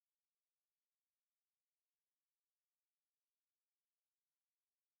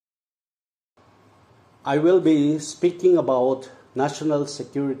I will be speaking about national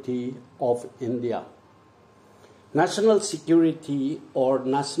security of India. National security or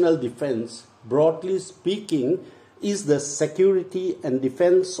national defense, broadly speaking, is the security and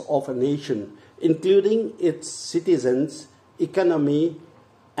defense of a nation, including its citizens, economy,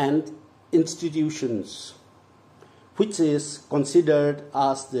 and institutions, which is considered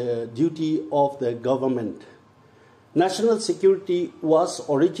as the duty of the government. National security was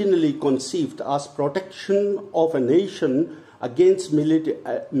originally conceived as protection of a nation against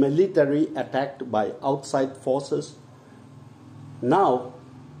military attack by outside forces. Now,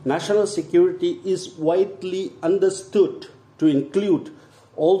 national security is widely understood to include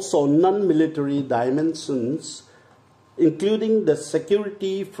also non-military dimensions, including the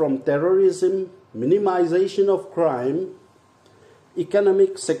security from terrorism, minimization of crime,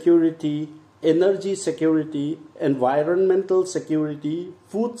 economic security, energy security, environmental security,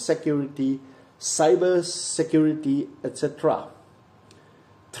 food security, cyber security, etc.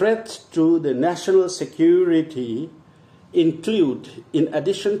 Threats to the national security include, in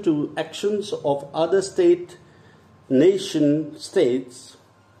addition to actions of other nation states,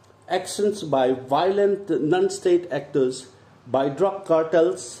 actions by violent non-state actors, by drug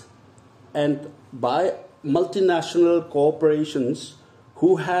cartels, and by multinational corporations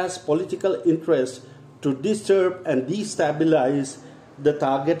who has political interest to disturb and destabilize the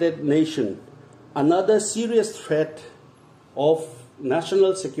targeted nation. Another serious threat of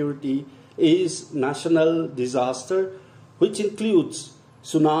national security is national disaster, which includes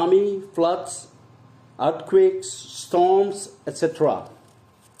tsunami, floods, earthquakes, storms, etc.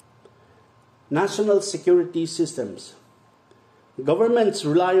 National security systems. Governments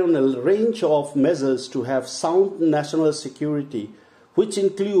rely on a range of measures to have sound national security, which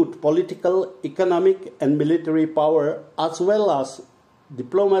include political, economic, and military power, as well as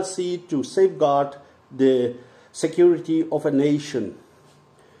diplomacy to safeguard the security of a nation.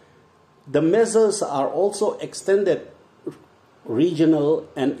 The measures are also extended regional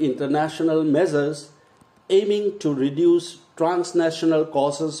and international measures aiming to reduce transnational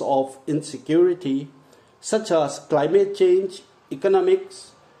causes of insecurity, such as climate change,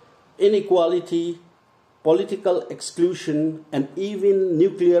 economics, inequality, political exclusion, and even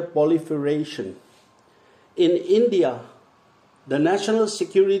nuclear proliferation. In India, the national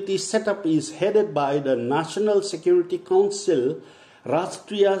security setup is headed by the National Security Council,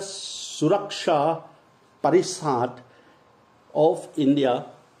 Rashtriya Suraksha Parishad of India,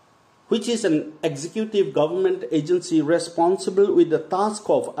 which is an executive government agency responsible with the task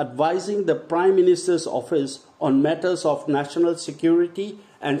of advising the Prime Minister's office on matters of national security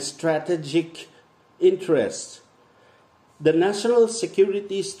and strategic interest. The National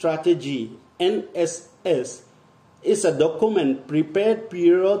Security Strategy, NSS, is a document prepared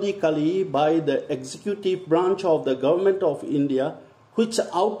periodically by the executive branch of the Government of India, which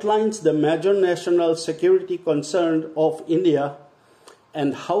outlines the major national security concerns of India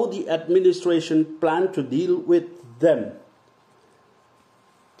and how the administration plans to deal with them.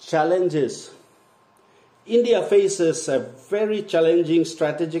 Challenges. India faces a very challenging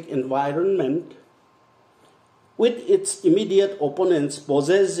strategic environment, with its immediate opponents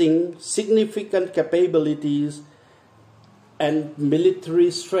possessing significant capabilities and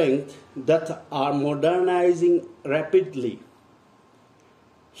military strength that are modernizing rapidly.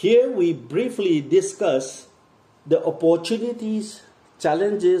 Here we briefly discuss the opportunities,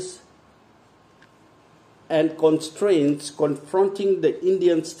 challenges, and constraints confronting the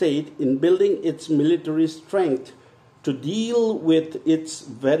Indian state in building its military strength to deal with its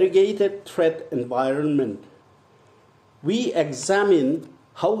variegated threat environment. We examine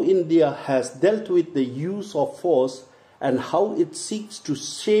how India has dealt with the use of force and how it seeks to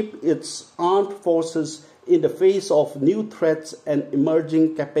shape its armed forces in the face of new threats and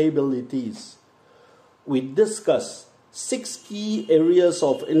emerging capabilities. We discuss 6 key areas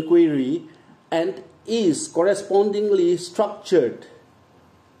of inquiry and is correspondingly structured.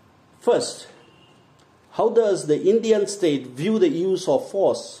 First, how does the Indian state view the use of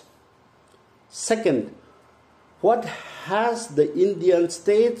force? Second, what has the Indian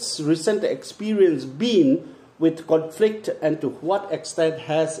state's recent experience been with conflict, and to what extent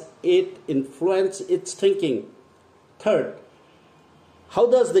has it influenced its thinking? Third, how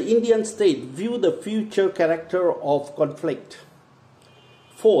does the Indian state view the future character of conflict?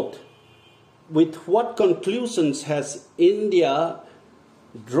 Fourth, with what conclusions has India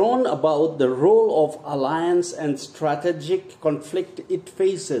drawn about the role of alliance and strategic conflict it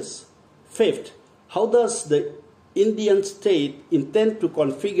faces? Fifth, how does the Indian state intend to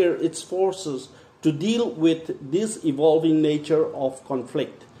configure its forces to deal with this evolving nature of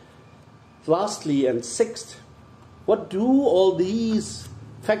conflict? Lastly, and sixth, what do all these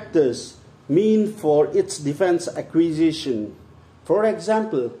factors mean for its defense acquisition? For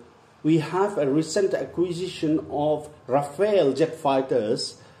example, we have a recent acquisition of Rafale jet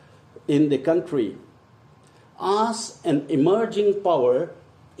fighters in the country. As an emerging power,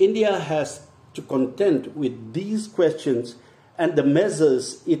 India has to contend with these questions, and the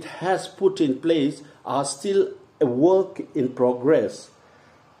measures it has put in place are still a work in progress.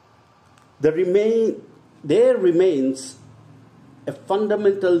 There remains a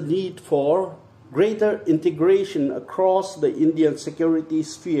fundamental need for greater integration across the Indian security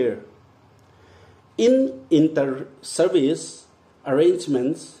sphere. In inter-service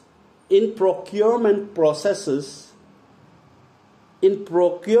arrangements, in procurement processes,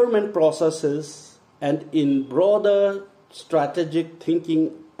 and in broader strategic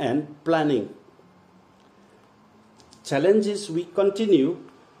thinking and planning. Challenges we continue.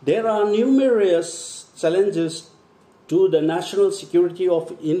 There are numerous challenges to the national security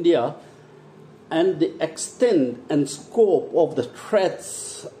of India, and the extent and scope of the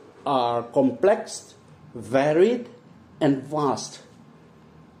threats are complex, varied, and vast.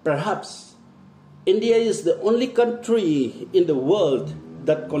 Perhaps India is the only country in the world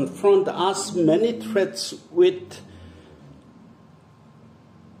that confronts as many threats with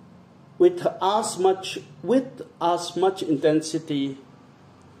as much intensity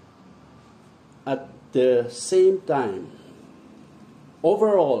at the same time.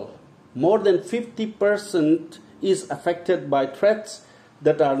 Overall, more than 50% is affected by threats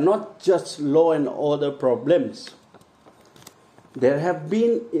that are not just law and order problems. There have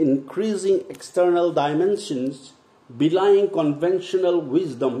been increasing external dimensions belying conventional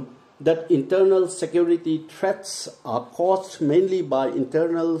wisdom that internal security threats are caused mainly by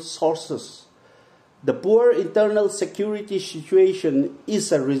internal sources. The poor internal security situation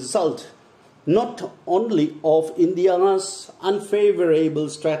is a result not only of India's unfavorable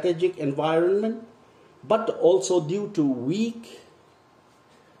strategic environment, but also due to weak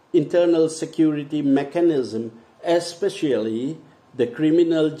internal security mechanism, especially the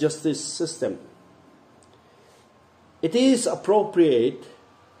criminal justice system. It is appropriate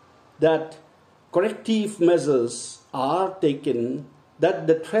that corrective measures are taken, that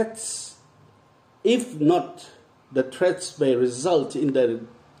the threats, if not, the threats may result in the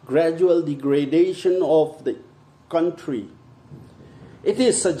gradual degradation of the country. It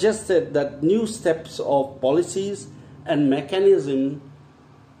is suggested that new steps of policies and mechanisms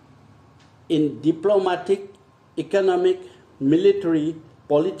in diplomatic, economic, military,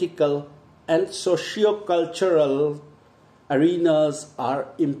 political, and socio-cultural arenas are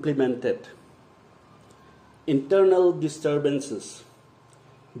implemented. Internal disturbances.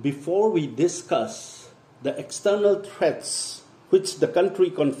 Before we discuss the external threats which the country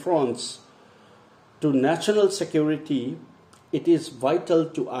confronts to national security, it is vital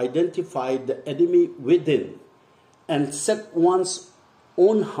to identify the enemy within and set one's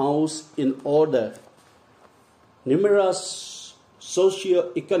own house in order. Numerous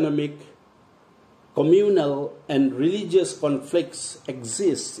socio-economic, communal, and religious conflicts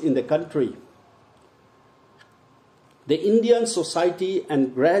exist in the country. The Indian society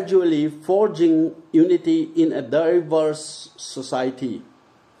and gradually forging unity in a diverse society,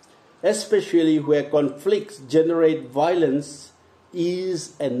 especially where conflicts generate violence,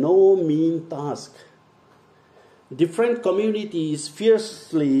 is a no mean task. Different communities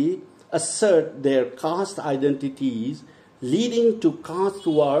fiercely assert their caste identities, leading to caste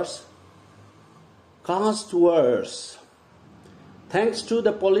wars. Thanks to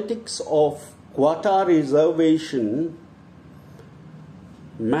the politics of quota reservation,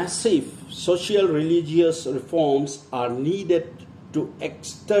 massive social religious reforms are needed to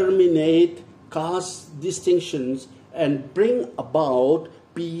exterminate caste distinctions and bring about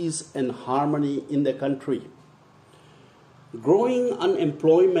peace and harmony in the country. Growing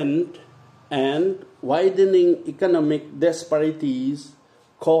unemployment and widening economic disparities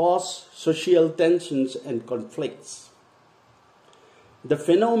cause social tensions and conflicts. The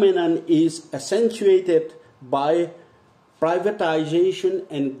phenomenon is accentuated by privatization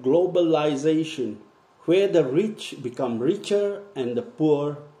and globalization, where the rich become richer and the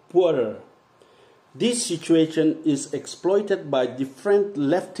poor poorer. This situation is exploited by different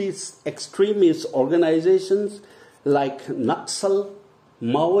leftist extremist organizations like Naxal,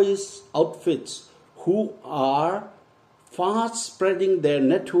 Maoist outfits, who are fast spreading their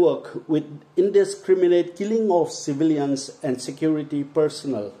network with indiscriminate killing of civilians and security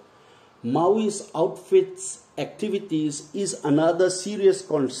personnel. Maoist outfits' activities is another serious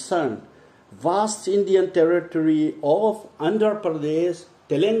concern. Vast Indian territory of Andhra Pradesh,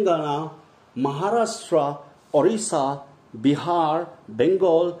 Telangana, Maharashtra, Orissa, Bihar,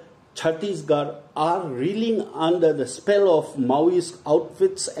 Bengal, Chhattisgarh are reeling under the spell of Maoist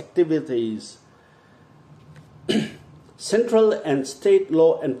outfits' activities. Central and state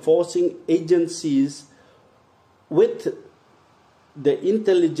law enforcing agencies with the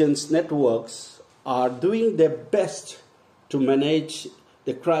intelligence networks are doing their best to manage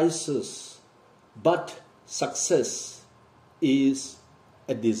the crisis, but success is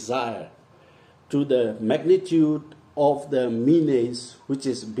a desire to the magnitude of the menace which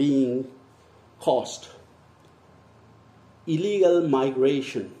is being caused. Illegal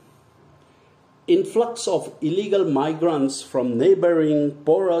migration. Influx of illegal migrants from neighboring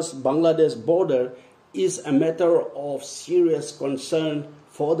porous Bangladesh border is a matter of serious concern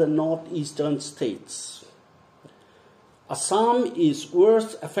for the northeastern states. Assam is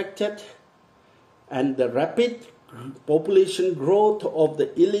worst affected, and the rapid population growth of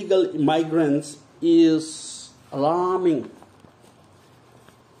the illegal immigrants is alarming.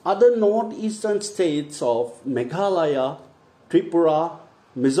 Other northeastern states of Meghalaya, Tripura,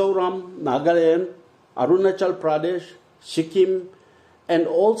 Mizoram, Nagaland, Arunachal Pradesh, Sikkim, and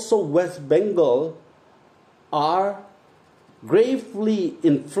also West Bengal are gravely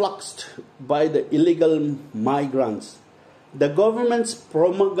influxed by the illegal migrants. The government's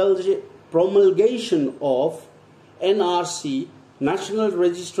promulgation of NRC, National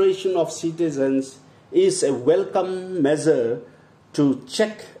Registration of Citizens, is a welcome measure to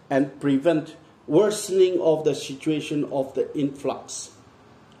check and prevent worsening of the situation of the influx.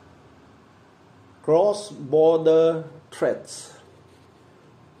 Cross-border threats.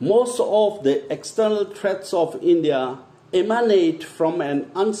 Most of the external threats of India emanate from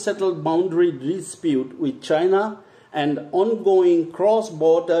an unsettled boundary dispute with China and ongoing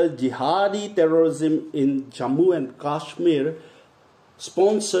cross-border jihadi terrorism in Jammu and Kashmir,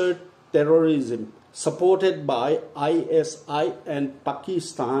 sponsored terrorism supported by ISI and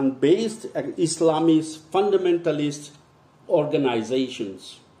Pakistan-based Islamist fundamentalist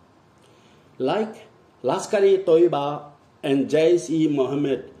organizations like Lashkar-e-Toiba and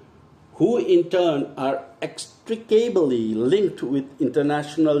Jaish-e-Mohammed, who in turn are inextricably linked with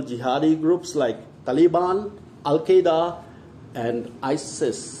international jihadi groups like Taliban, Al-Qaeda, and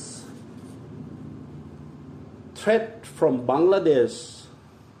ISIS. Threat from Bangladesh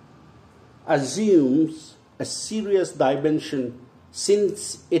assumes a serious dimension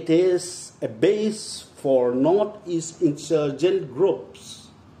since it is a base for Northeast insurgent groups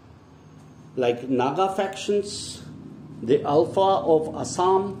like Naga factions, the Alpha of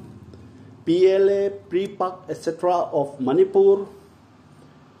Assam, PLA, Pripak, etc. of Manipur,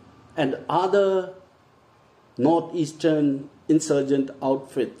 and other northeastern insurgent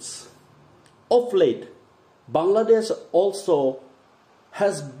outfits. Of late, Bangladesh also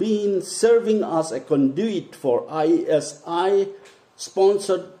has been serving as a conduit for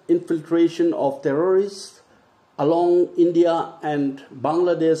ISI-sponsored infiltration of terrorists along India and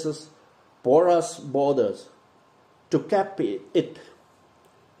Bangladesh's porous borders. To cap it,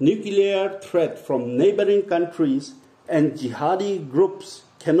 nuclear threat from neighboring countries and jihadi groups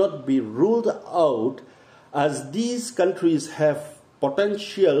cannot be ruled out, as these countries have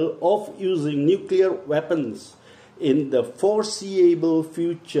potential of using nuclear weapons in the foreseeable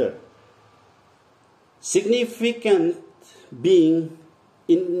future. Significant being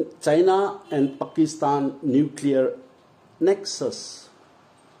in China and Pakistan nuclear nexus.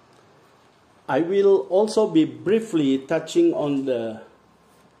 I will also be briefly touching on the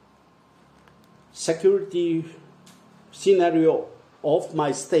security scenario of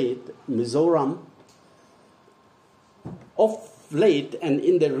my state, Mizoram. Of late and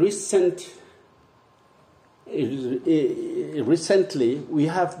in the recently, we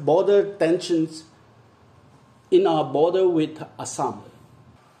have border tensions in our border with Assam.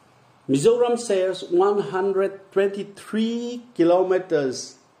 Mizoram shares 123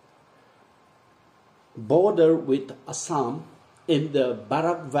 kilometers border with Assam in the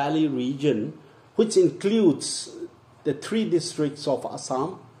Barak Valley region, which includes the three districts of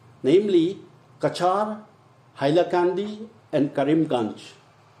Assam, namely Kachar, Hailakandi, and Karimganj.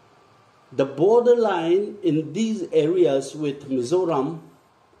 The borderline in these areas with Mizoram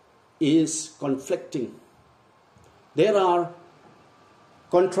is conflicting. There are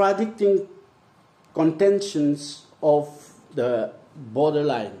contradicting contentions of the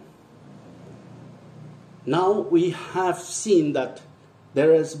borderline. Now we have seen that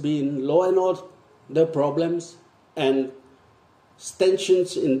there has been law and order problems and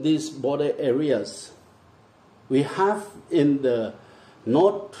tensions in these border areas. We have in the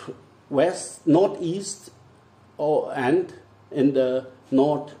northwest, northeast, and in the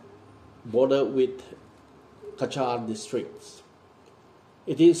north border with Kachar districts.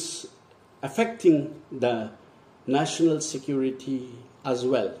 It is affecting the national security as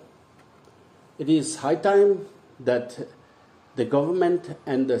well. It is high time that the government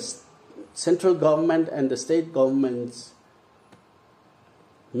and the central government and the state governments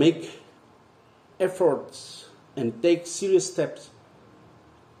make efforts and take serious steps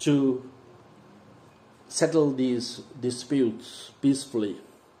to settle these disputes peacefully.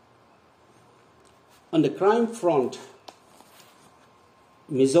 On the crime front,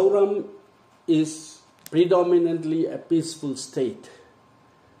 Mizoram is predominantly a peaceful state.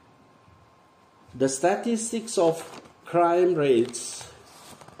 The statistics of crime rates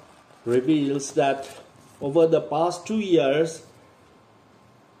reveals that over the past 2 years,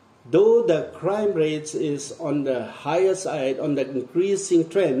 though the crime rates is on the higher side, on the increasing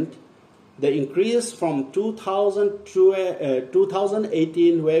trend, the increase from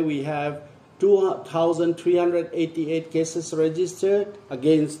 2018, where we have 2,388 cases registered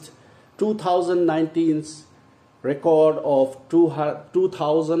against 2019's record of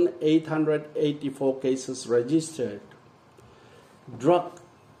 2,884 cases registered. Drug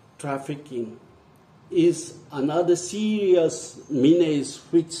trafficking is another serious menace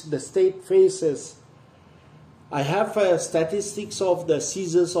which the state faces. I have statistics of the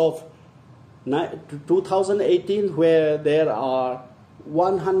seizures of 2018, where there are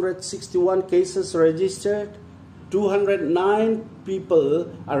 161 cases registered, 209 people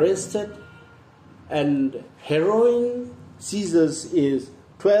arrested, and heroin seizures is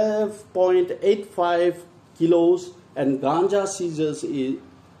 12.85 kilos, and ganja seizures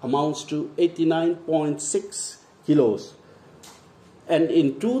amounts to 89.6 kilos. And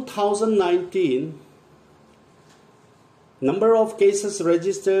in 2019, number of cases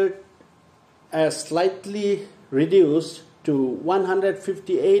registered as slightly reduced to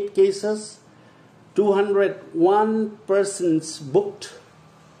 158 cases, 201 persons booked.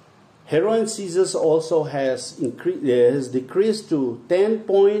 Heroin seizures also has decreased to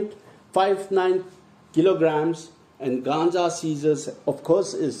 10.59 kilograms, and ganja seizures, of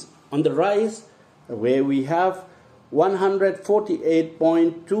course, is on the rise, where we have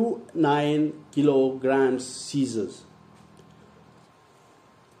 148.29 kilograms seizures.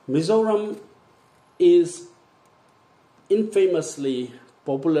 Mizoram is infamously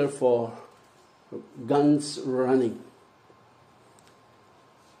popular for guns running.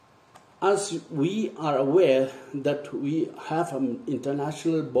 As we are aware that we have an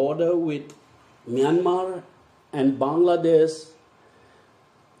international border with Myanmar and Bangladesh.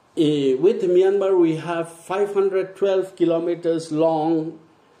 With Myanmar, we have 512 kilometers long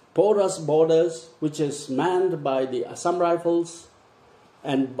porous borders, which is manned by the Assam Rifles.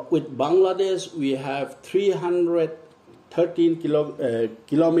 And with Bangladesh, we have 313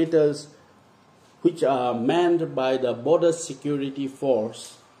 kilometers, which are manned by the Border Security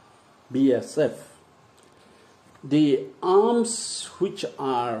Force, BSF. The arms which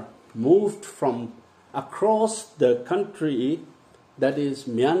are moved from across the country, that is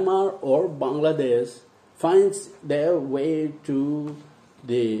Myanmar or Bangladesh, finds their way to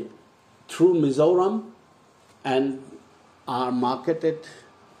through Mizoram and are marketed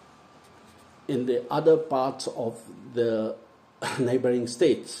in the other parts of the neighboring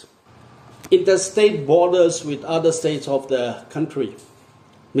states. Interstate borders with other states of the country.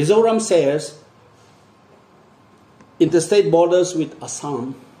 Mizoram shares interstate borders with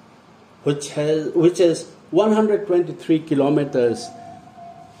Assam, which is 123 kilometers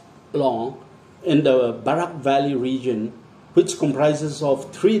long in the Barak Valley region, which comprises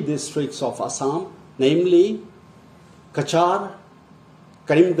of 3 districts of Assam, namely Kachar,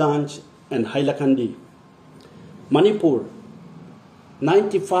 Karimganj, and Hailakandi. Manipur,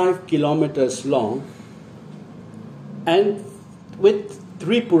 95 kilometers long, and with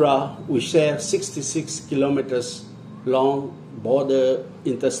Tripura we share 66 kilometers long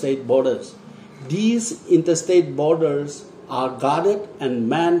interstate borders. These interstate borders are guarded and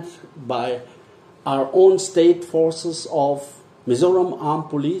manned by our own state forces of Mizoram Armed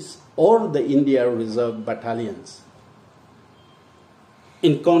Police or the India Reserve Battalions.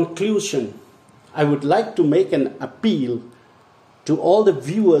 In conclusion, I would like to make an appeal to all the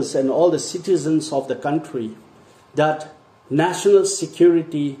viewers and all the citizens of the country that national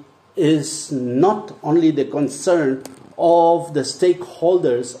security is not only the concern of the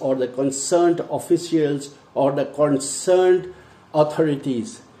stakeholders or the concerned officials or the concerned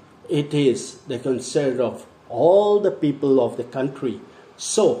authorities. It is the concern of all the people of the country.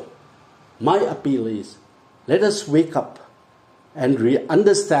 So, my appeal is, let us wake up and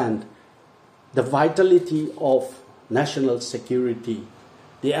understand the vitality of national security.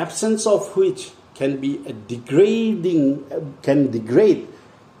 the absence of which can degrade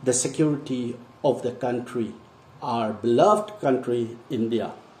the security of the country, our beloved country,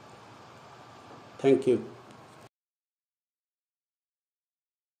 India. Thank you.